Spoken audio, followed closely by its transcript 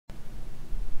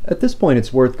At this point,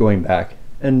 it's worth going back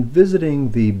and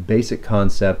visiting the basic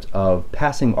concept of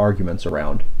passing arguments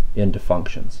around into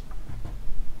functions.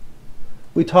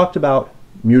 We talked about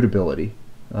mutability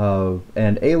and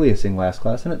aliasing last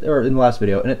class, or in the last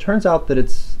video, and it turns out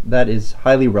that that is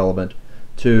highly relevant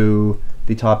to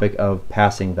the topic of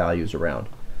passing values around.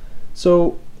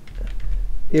 So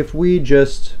if we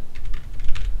just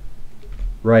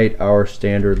write our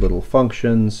standard little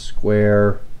function,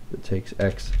 square, that takes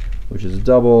x, which is a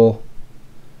double,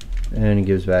 and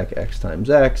gives back x times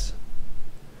x,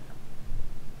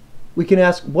 we can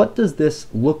ask, what does this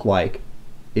look like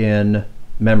in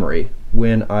memory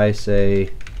when I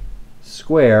say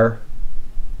square?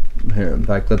 Here, in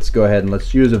fact, let's go ahead and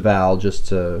let's use a val just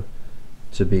to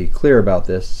be clear about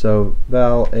this. So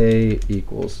val a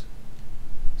equals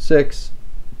 6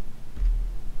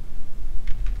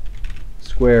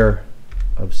 square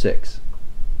of 6.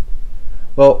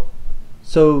 Well,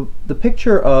 so the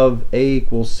picture of a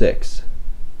equals 6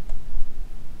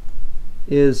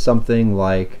 is something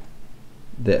like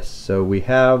this. So we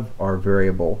have our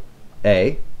variable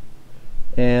a,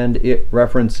 and it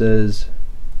references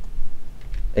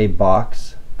a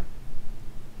box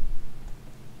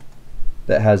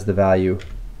that has the value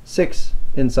 6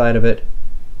 inside of it,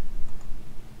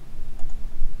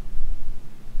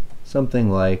 something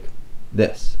like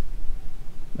this.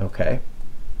 Okay,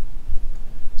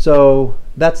 so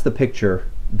that's the picture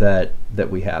that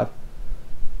we have.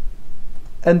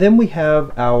 And then we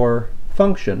have our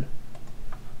function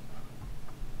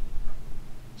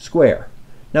square.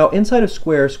 Now inside of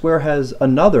square, square has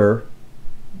another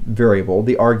variable,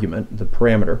 the argument, the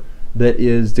parameter, that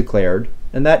is declared,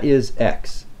 and that is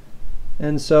x.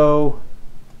 And so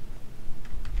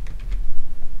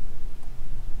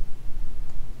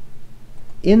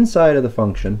inside of the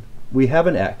function we have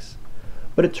an x,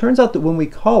 but it turns out that when we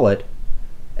call it,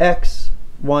 x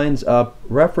winds up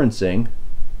referencing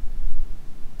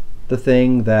the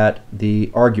thing that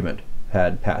the argument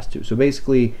had passed to. So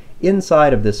basically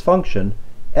inside of this function,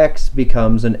 x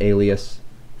becomes an alias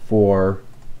for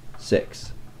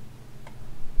 6,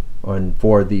 and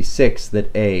for the 6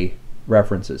 that a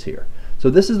references here. So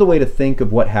this is the way to think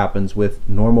of what happens with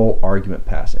normal argument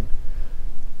passing.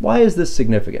 Why is this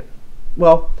significant?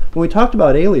 Well, when we talked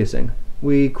about aliasing,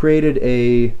 we created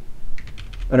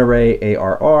an array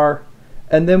ARR,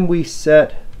 and then we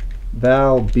set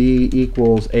val b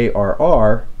equals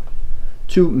ARR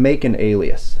to make an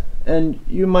alias. And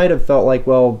you might have felt like,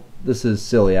 well, this is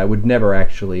silly. I would never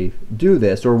actually do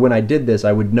this, or when I did this,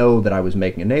 I would know that I was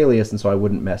making an alias, and so I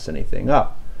wouldn't mess anything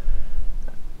up.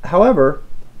 However,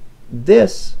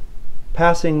 this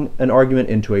passing an argument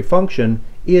into a function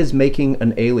is making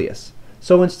an alias.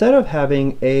 So instead of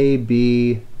having a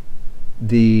be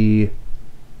the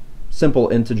simple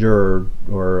integer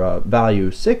or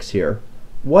value 6 here,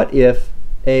 what if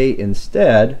a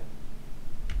instead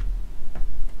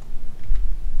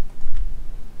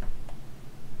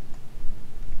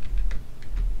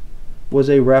was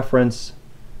a reference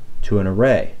to an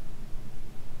array?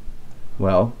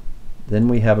 Well, then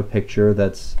we have a picture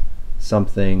that's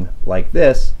something like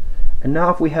this. And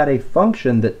now if we had a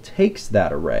function that takes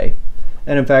that array,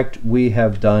 and in fact we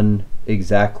have done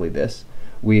exactly this.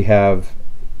 We have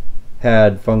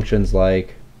had functions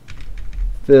like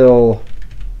fill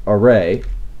array,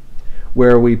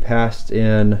 where we passed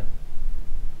in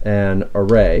an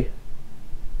array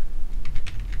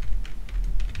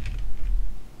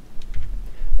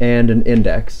and an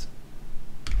index.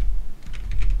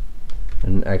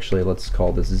 And actually, let's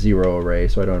call this 0 array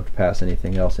so I don't have to pass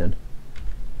anything else in.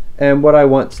 And what I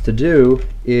want to do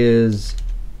is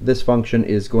this function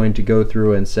is going to go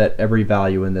through and set every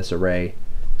value in this array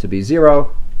to be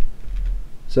 0.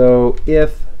 So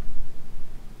if,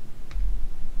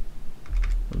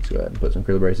 let's go ahead and put some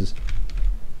curly braces,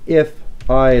 if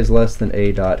I is less than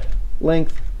a dot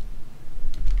length,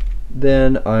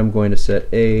 then I'm going to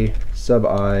set a sub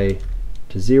I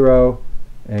to 0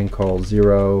 and call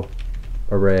 0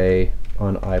 array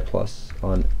on a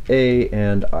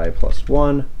and I plus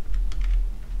 1.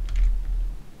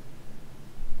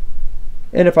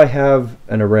 And if I have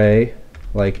an array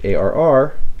like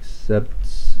ARR,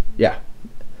 except, yeah,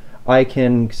 I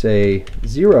can say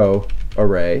 0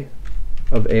 array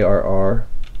of ARR,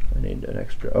 I need an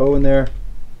extra O in there,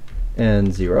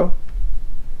 and 0.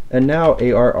 And now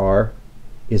ARR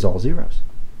is all zeros.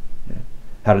 Okay.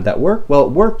 How did that work? Well,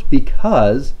 it worked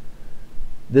because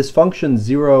this function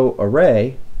 0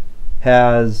 array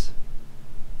is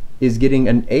getting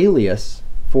an alias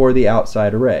for the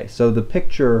outside array. So the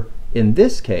picture in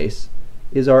this case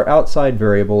is our outside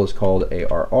variable is called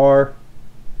ARR.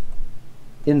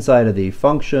 Inside of the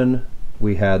function,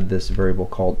 we had this variable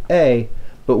called a,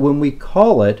 but when we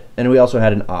call it, and we also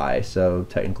had an I, so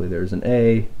technically there's an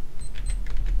a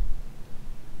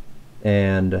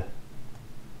and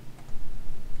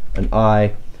an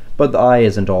I, but the I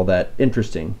isn't all that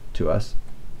interesting to us.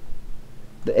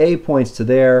 The a points to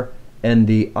there, and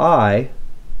the I,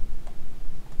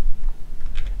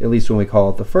 at least when we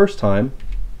call it the first time,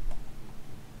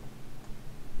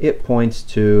 it points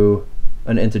to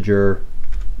an integer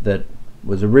that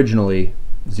was originally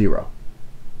 0.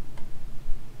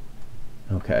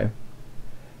 Okay.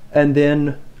 And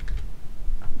then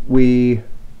we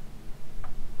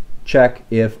check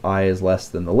if I is less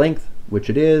than the length, which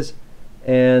it is,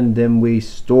 and then we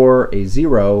store a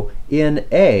 0 in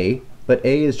A, but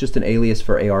A is just an alias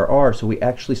for ARR, so we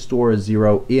actually store a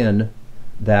 0 in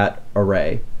that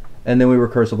array. And then we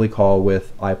recursively call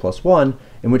with I plus 1,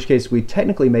 in which case we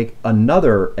technically make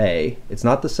another A. It's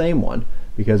not the same one,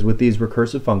 because with these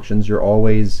recursive functions you're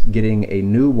always getting a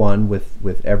new one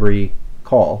with every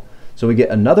call. So we get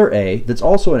another A that's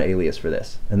also an alias for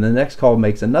this, and the next call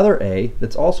makes another A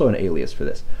that's also an alias for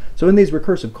this. So in these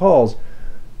recursive calls,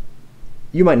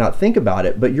 you might not think about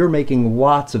it, but you're making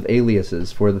lots of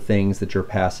aliases for the things that you're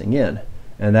passing in.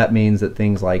 And that means that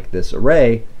things like this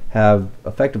array have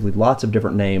effectively lots of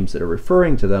different names that are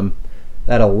referring to them.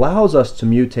 That allows us to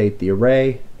mutate the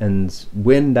array, and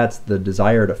when that's the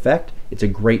desired effect, it's a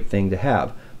great thing to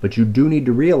have. But you do need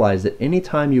to realize that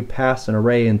anytime you pass an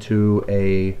array into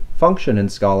a function in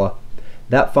Scala,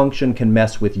 that function can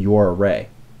mess with your array.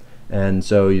 And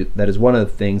so that is one of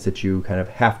the things that you kind of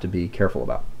have to be careful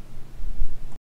about.